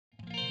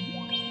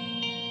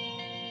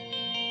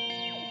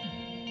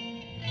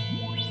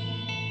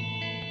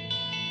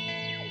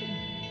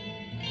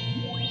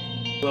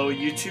Hello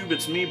YouTube,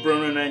 it's me,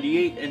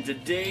 Brono98, and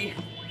today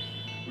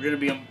we're going to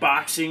be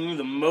unboxing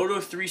the Moto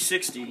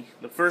 360,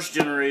 the first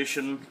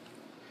generation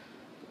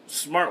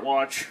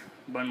smartwatch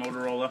by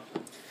Motorola.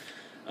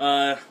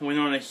 Went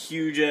on a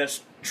huge ass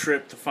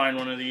trip to find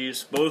one of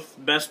these. Both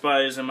Best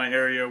Buys in my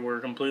area were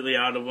completely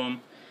out of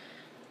them.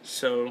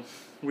 So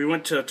we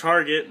went to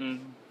Target,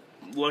 and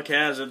luck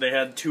has it they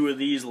had 2 of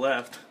these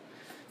left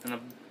and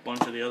a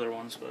bunch of the other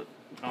ones, but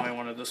I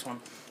wanted this one.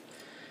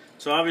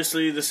 So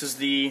obviously this is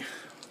the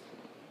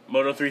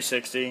Moto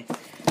 360.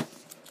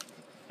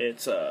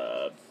 It's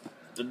the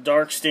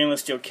dark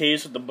stainless steel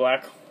case with the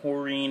black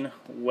Horween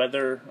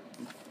leather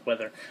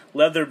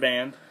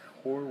band.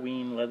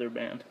 Horween leather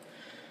band.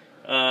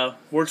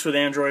 Works with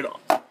Android.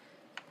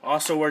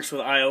 Also works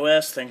with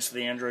iOS thanks to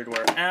the Android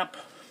Wear app.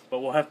 But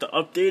we'll have to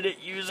update it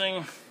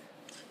using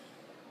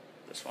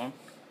this one.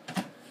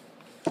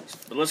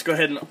 But let's go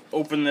ahead and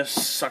open this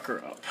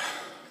sucker up.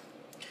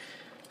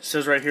 It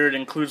says right here it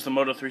includes the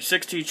Moto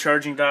 360,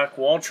 charging dock,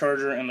 wall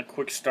charger, and the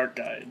quick start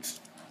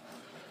guides.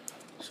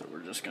 So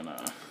we're just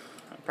gonna,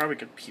 I probably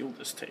could peel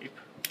this tape.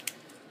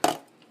 Peel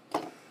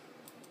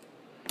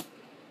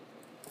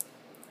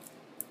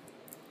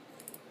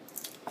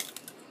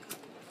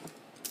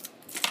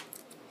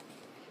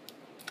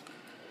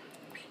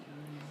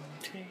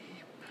tape.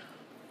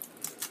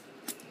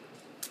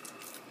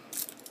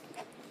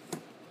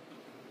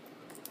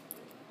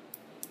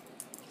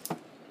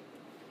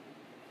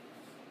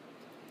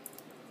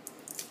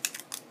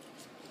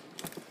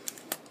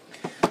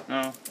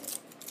 Now,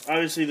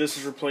 obviously this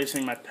is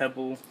replacing my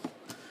Pebble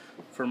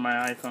for my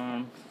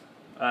iPhone.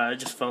 I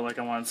just felt like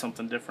I wanted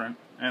something different,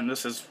 and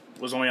this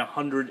was only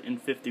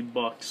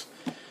 $150. So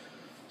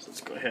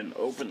let's go ahead and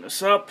open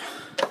this up.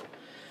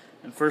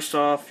 And first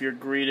off, you're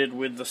greeted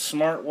with the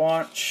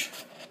smartwatch.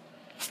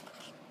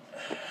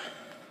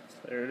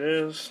 There it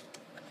is.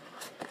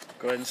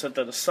 Go ahead and set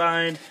that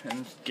aside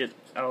and get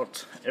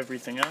out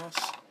everything else.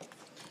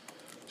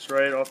 So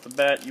right off the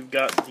bat, you've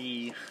got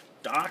the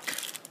dock.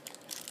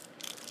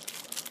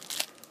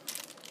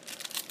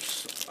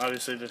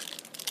 Obviously the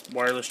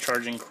wireless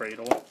charging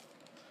cradle.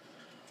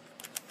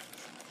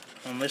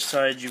 On this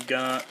side you've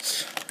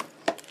got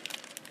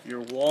your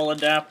wall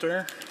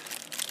adapter,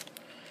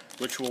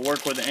 which will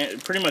work with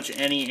pretty much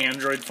any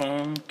Android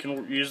phone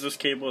can use this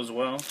cable as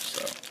well.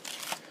 So,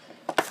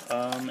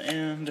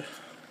 and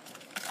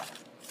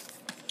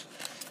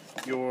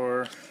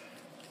your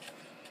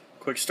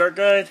quick start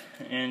guide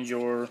and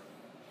your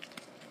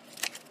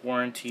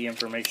warranty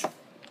information.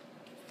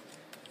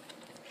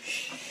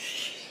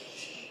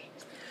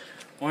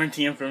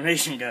 Warranty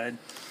information guide.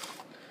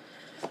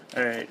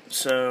 Alright,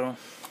 so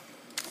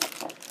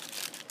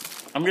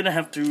I'm gonna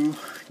have to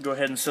go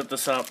ahead and set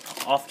this up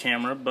off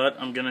camera, but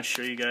I'm gonna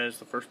show you guys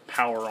the first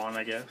power on,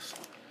 I guess.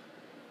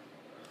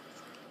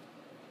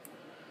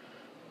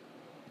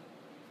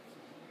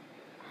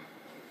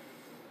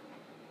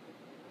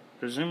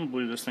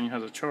 Presumably this thing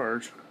has a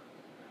charge.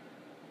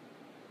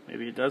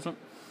 Maybe it doesn't.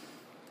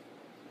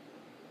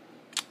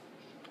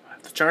 I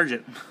have to charge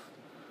it.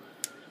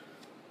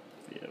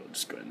 Yeah, we'll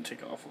just go ahead and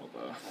take off all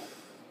the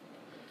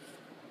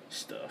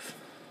stuff.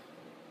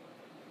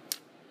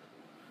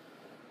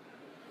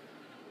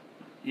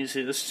 You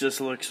see, this just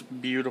looks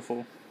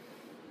beautiful,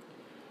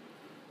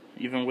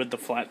 even with the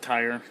flat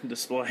tire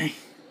display.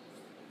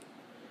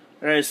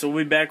 Alright, so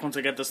we'll be back once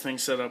I get this thing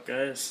set up,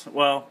 guys.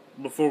 Well,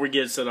 before we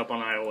get it set up on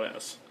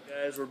iOS.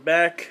 Guys, we're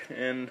back,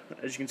 and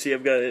as you can see,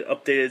 I've got it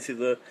updated to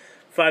the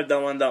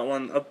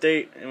 5.1.1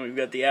 update, and we've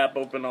got the app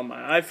open on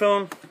my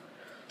iPhone.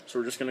 So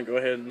we're just going to go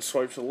ahead and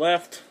swipe to the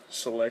left,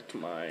 select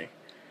my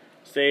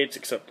states,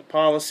 accept the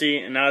policy,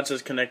 and now it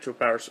says connect to a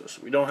power source.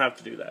 We don't have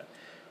to do that.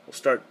 We'll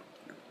start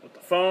with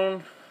the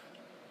phone.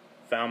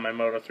 Found my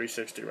Moto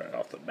 360 right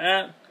off the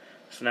bat.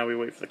 So now we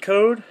wait for the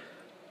code.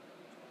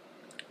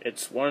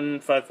 It's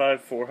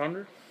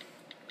 155400.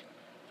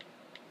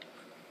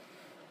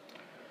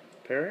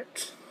 Pair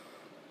it.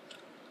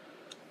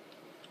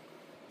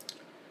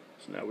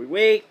 So now we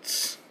wait.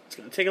 It's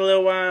going to take a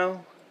little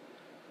while.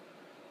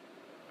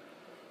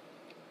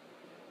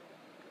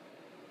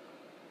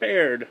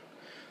 Paired.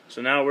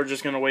 So now we're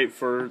just going to wait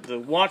for the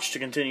watch to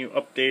continue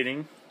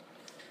updating.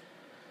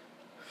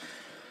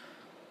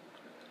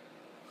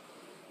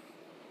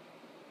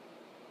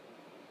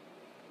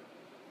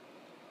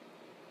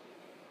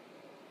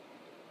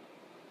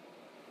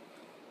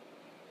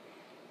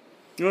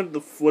 You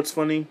know what's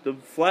funny? The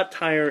flat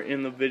tire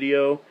in the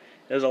video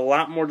is a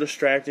lot more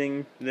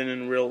distracting than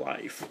in real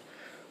life.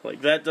 Like,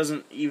 that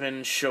doesn't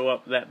even show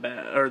up that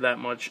bad or that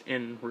much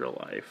in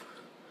real life.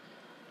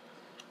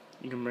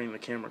 You can bring the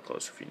camera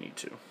closer if you need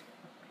to.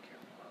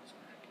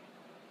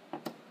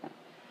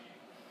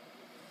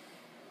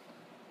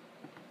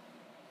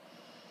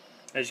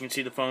 As you can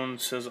see, the phone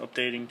says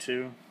updating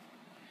too.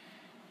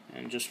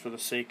 And just for the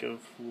sake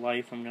of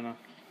life, I'm going to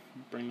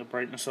bring the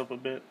brightness up a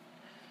bit.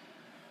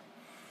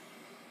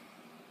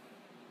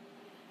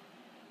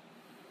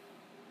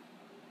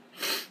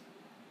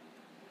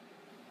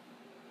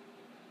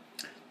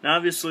 Now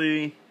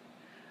obviously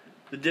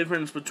the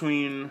difference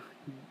between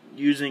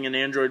using an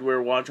Android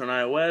Wear watch on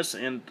iOS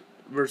and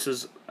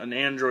versus an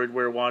Android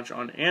Wear watch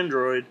on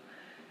Android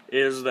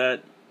is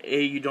that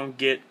you don't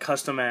get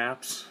custom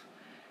apps,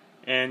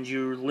 and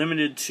you're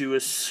limited to a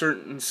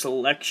certain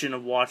selection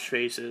of watch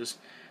faces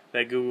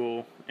that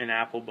Google and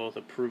Apple both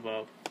approve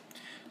of.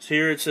 So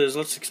here it says,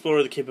 let's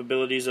explore the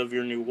capabilities of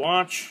your new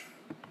watch.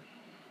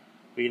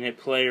 We can hit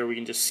play or we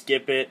can just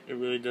skip it. It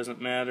really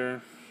doesn't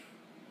matter.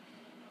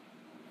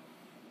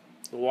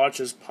 The watch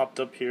has popped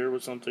up here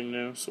with something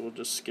new, so we'll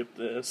just skip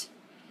this.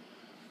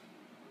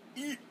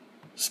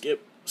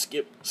 Skip.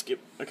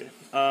 Okay.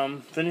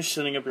 Finish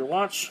setting up your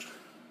watch.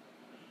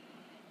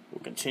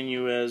 We'll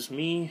continue as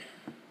me.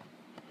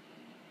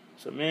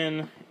 So I'm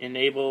in.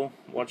 Enable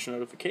watch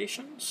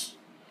notifications.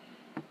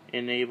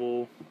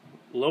 Enable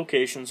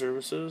location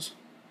services.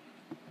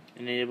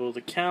 Enable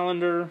the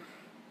calendar.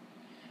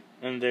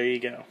 And there you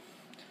go.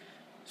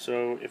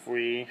 So if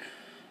we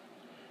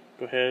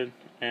go ahead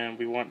and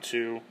we want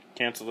to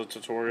cancel the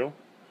tutorial,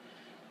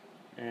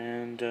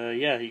 and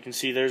yeah, you can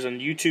see there's a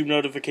YouTube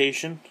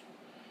notification,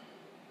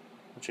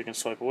 which I can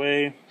swipe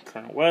away.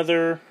 Current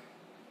weather.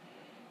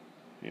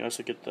 You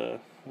also get the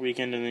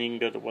weekend, and then you can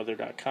go to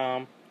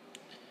weather.com.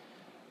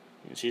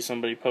 You can see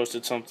somebody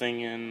posted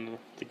something in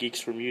the Geeks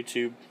from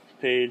YouTube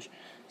page.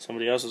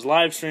 Somebody else is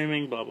live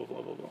streaming, blah, blah,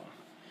 blah, blah, blah.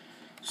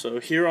 So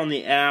here on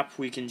the app,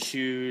 we can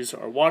choose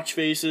our watch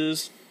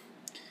faces.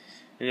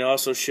 And it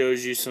also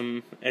shows you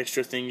some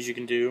extra things you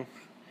can do.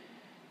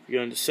 If you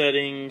go into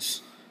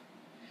settings,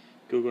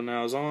 Google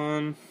Now is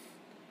on.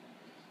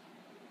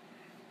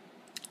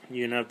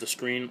 You can have the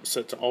screen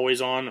set to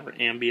always on or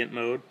ambient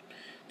mode.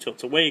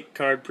 Tilt awake,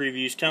 card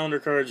previews, calendar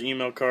cards,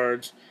 email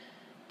cards,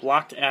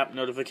 blocked app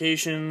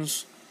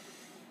notifications.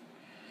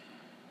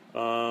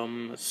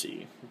 Let's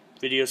see,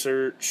 video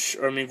search,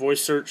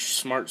 voice search,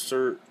 smart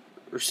search,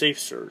 or safe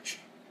search.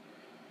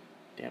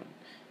 Damn it.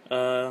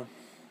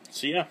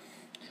 So yeah,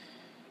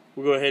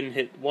 we'll go ahead and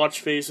hit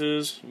watch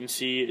faces. You can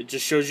see it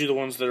just shows you the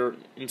ones that are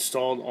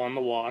installed on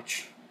the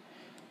watch.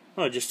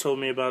 Oh, it just told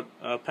me about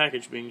a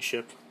package being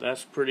shipped.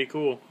 That's pretty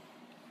cool.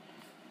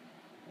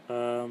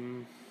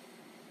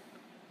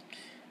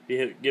 If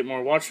you get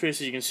more watch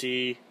faces, you can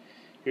see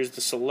here's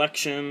the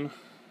selection.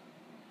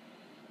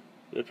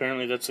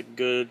 Apparently that's a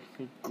good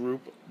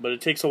group, but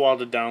it takes a while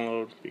to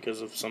download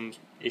because of some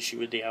issue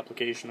with the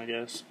application, I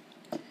guess.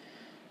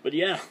 But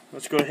yeah,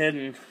 let's go ahead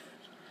and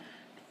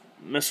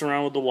mess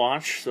around with the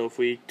watch. So if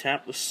we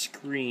tap the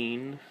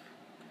screen,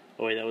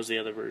 oh wait, that was the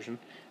other version.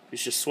 If you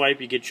just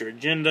swipe, you get your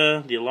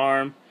agenda, the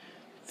alarm,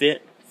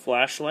 fit,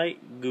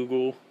 flashlight,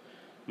 Google,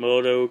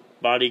 Moto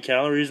body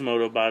calories,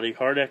 Moto body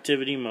heart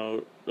activity,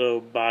 Moto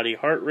body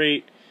heart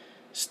rate,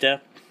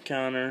 step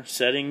counter,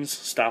 settings,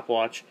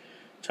 stopwatch,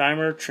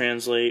 timer,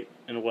 translate,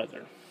 and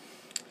weather.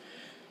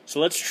 So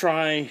let's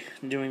try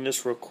doing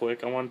this real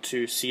quick. I want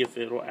to see if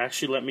it'll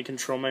actually let me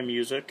control my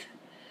music.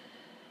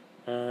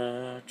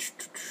 For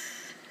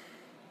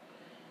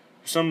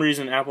some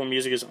reason, Apple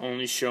Music is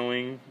only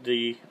showing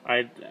the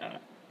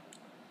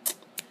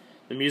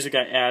music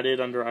I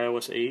added under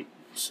iOS 8.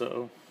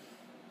 So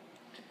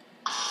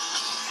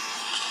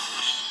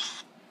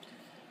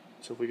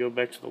if we go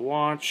back to the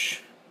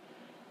watch,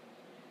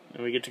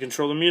 and we get to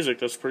control the music,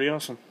 that's pretty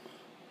awesome.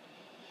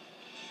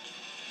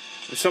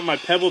 And something my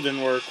Pebble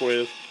didn't work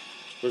with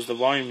was the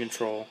volume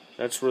control.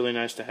 That's really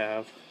nice to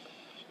have.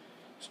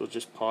 So we'll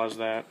just pause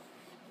that.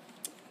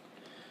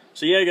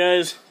 So yeah,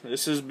 guys,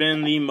 this has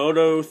been the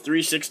Moto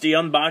 360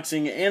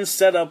 unboxing and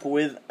setup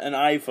with an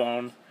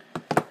iPhone.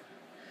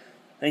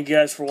 Thank you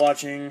guys for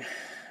watching.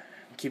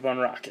 Keep on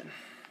rocking.